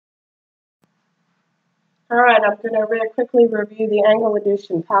All right, I'm going to very quickly review the angle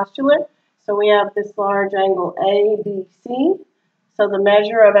addition postulate. So we have this large angle ABC. So the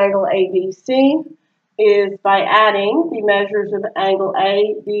measure of angle ABC is by adding the measures of angle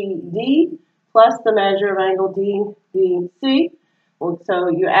ABD plus the measure of angle DBC. So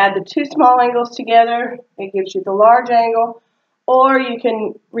you add the two small angles together, it gives you the large angle, or you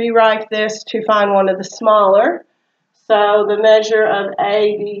can rewrite this to find one of the smaller. So the measure of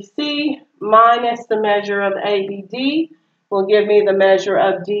ABC minus the measure of ABD will give me the measure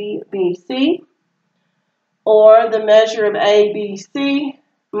of DBC, or the measure of ABC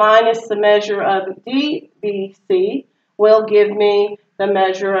minus the measure of DBC will give me the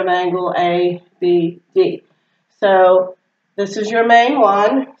measure of angle ABD. So this is your main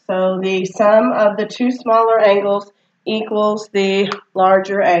one. So the sum of the two smaller angles equals the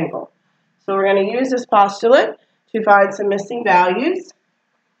larger angle. So we're going to use this postulate to find some missing values.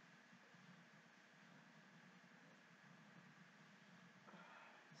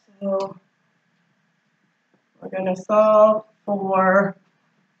 So we're going to solve for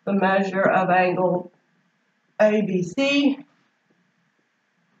the measure of angle ABC.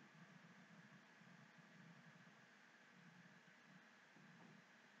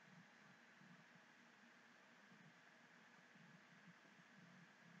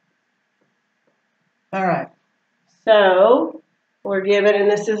 All right. So we're given, and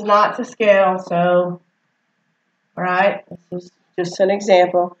this is not to scale, so, all right, this is just an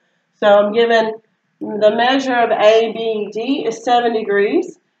example. So I'm given the measure of ABD is 7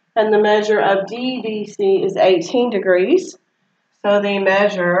 degrees, and the measure of DBC is 18 degrees. So the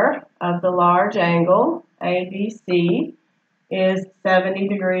measure of the large angle, ABC, is 70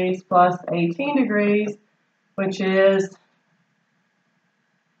 degrees plus 18 degrees, which is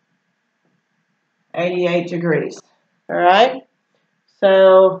 88 degrees. All right?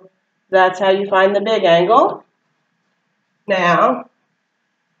 So that's how you find the big angle. Now,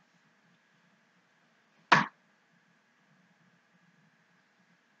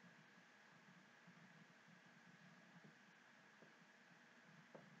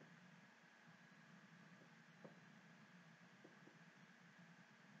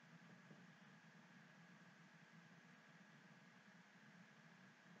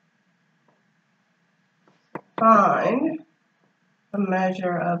 find the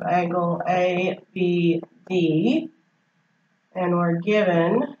measure of angle ABD, and we're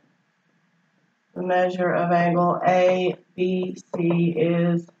given the measure of angle ABC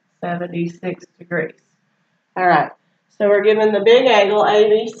is 76 degrees. All right, so we're given the big angle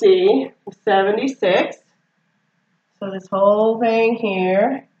ABC is 76. So this whole thing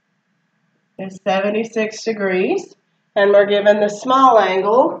here is 76 degrees, and we're given the small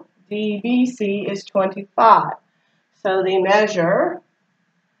angle DBC is 25. So the measure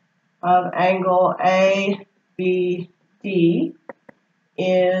of angle ABD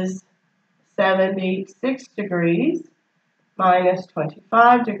is 76 degrees minus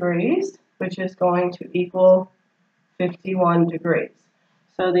 25 degrees, which is going to equal 51 degrees.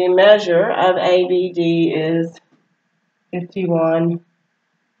 So the measure of ABD is 51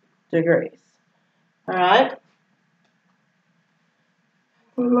 degrees. All right.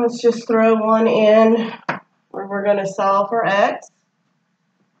 Let's just throw one in where we're going to solve for x.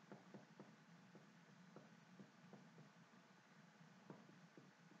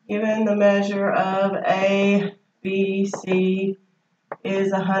 Given the measure of ABC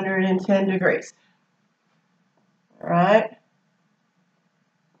is 110 degrees. All right.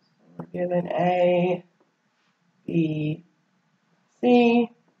 We're given A, B, C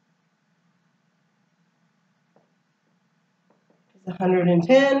is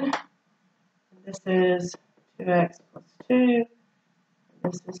 110. This is 2x plus 2.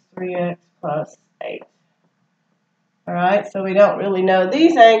 This is 3x plus 8. All right, so we don't really know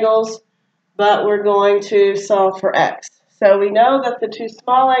these angles, but we're going to solve for x. So we know that the two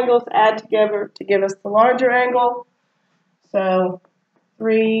small angles add together to give us the larger angle. So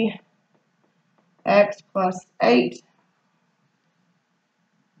 3x plus 8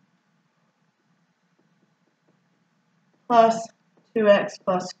 plus 2x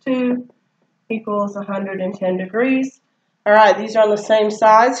plus 2 equals 110 degrees. All right, these are on the same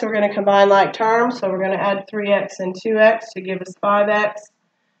side, so we're going to combine like terms. So we're going to add 3x and 2x to give us 5x.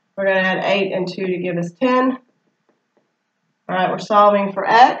 We're going to add 8 and 2 to give us 10. All right, we're solving for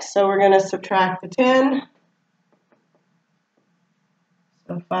x, so we're going to subtract the 10.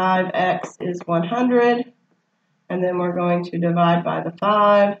 So 5x is 100, and then we're going to divide by the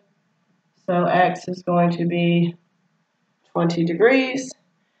 5. So x is going to be 20 degrees.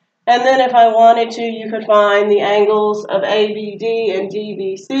 And then if I wanted to, you could find the angles of ABD and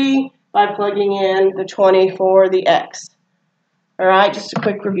DBC by plugging in the 20 for the x. All right, just a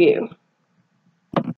quick review.